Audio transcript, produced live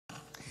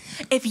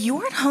If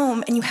you're at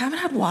home and you haven't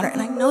had water,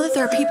 and I know that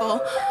there are people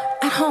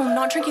at home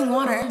not drinking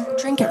water,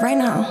 drink it right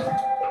now.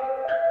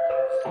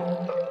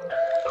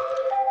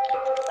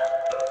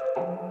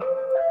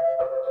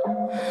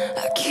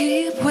 I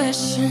keep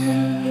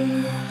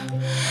wishing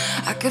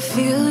I could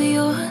feel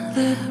your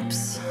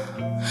lips.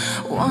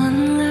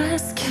 One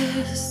last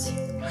kiss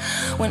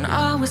when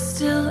I was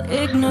still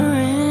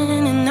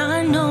ignorant. And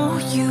I know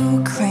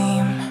you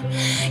claim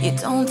you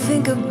don't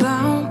think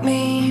about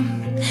me.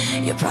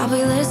 You're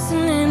probably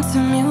listening to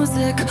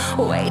music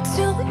way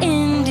too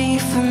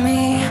indie for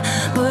me.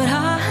 But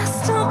I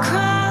still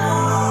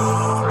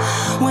cry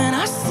when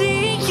I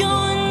see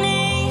your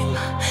name,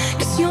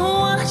 'cause you're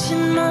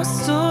watching my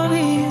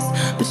stories,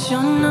 but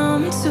you're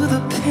numb to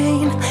the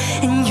pain,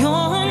 and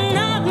you're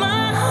not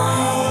mine.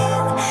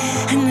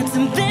 And it's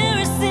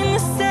embarrassing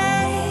to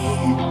say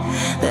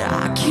that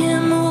I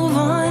can't move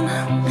on,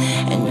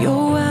 and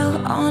you're well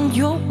on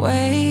your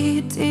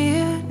way,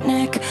 dear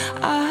Nick.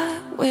 I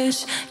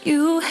wish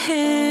you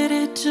hit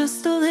it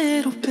just a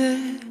little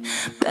bit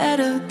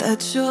better,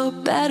 that you're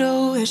better.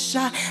 Wish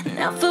I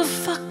never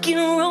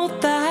fucking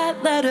wrote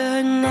that letter,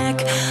 Nick.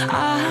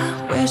 I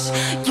wish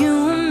you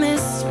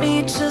missed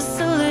me just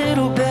a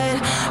little bit,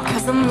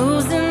 'cause I'm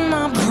losing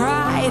my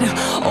pride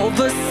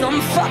over some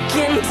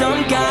fucking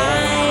dumb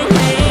guy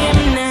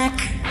named Nick.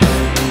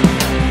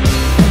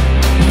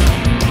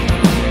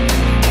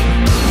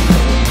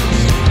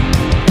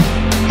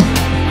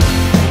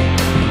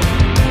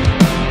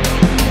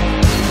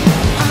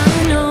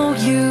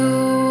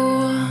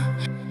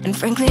 And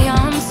frankly,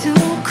 I'm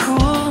too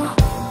cool,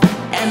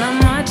 and I'm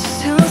much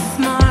too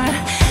smart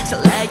to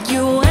let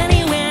you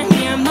anywhere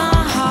near my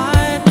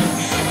heart.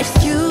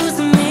 Excuse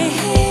me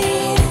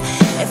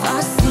if I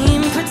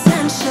seem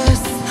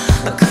pretentious,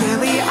 but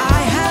clearly I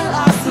had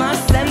lost my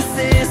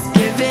senses,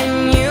 giving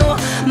you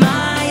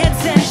my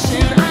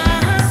attention.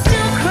 I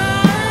still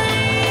cry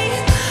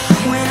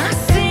when I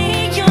see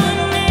your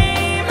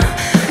name,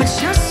 but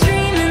you're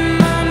streaming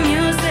my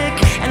music,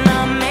 and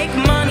I make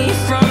money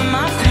from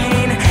my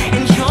pain.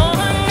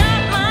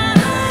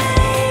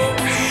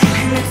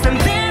 And it's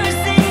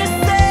embarrassing to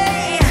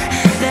say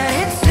that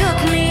it took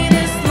me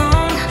this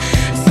long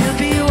to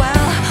be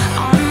well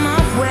on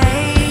my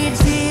way,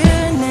 dear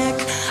Nick.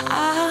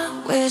 I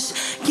wish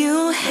you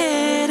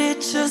hit it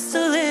just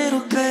a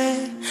little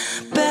bit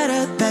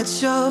better, that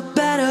you're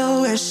better.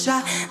 Wish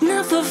I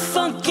never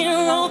fucking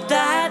wrote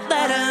that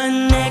letter,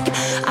 Nick.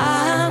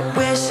 I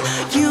wish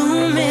you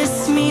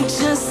missed me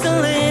just a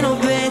little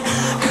bit,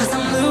 'cause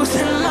I'm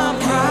losing my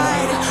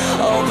pride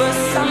over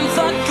some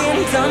fucking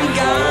dumb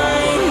guy.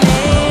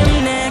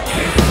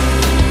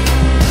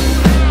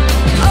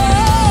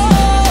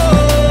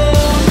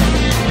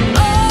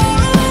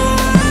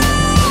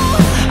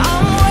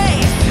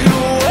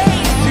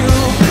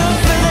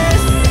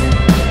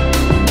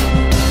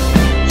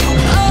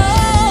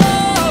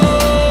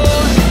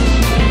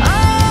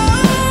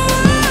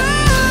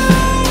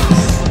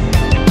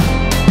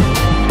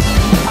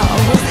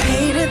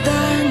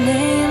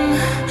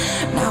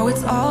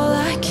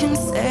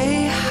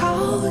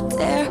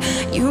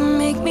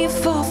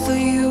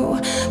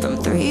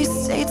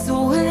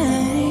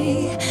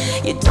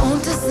 You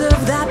don't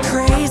deserve that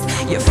praise.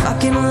 You're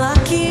fucking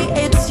lucky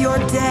it's your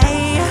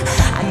day.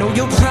 I know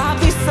you'll probably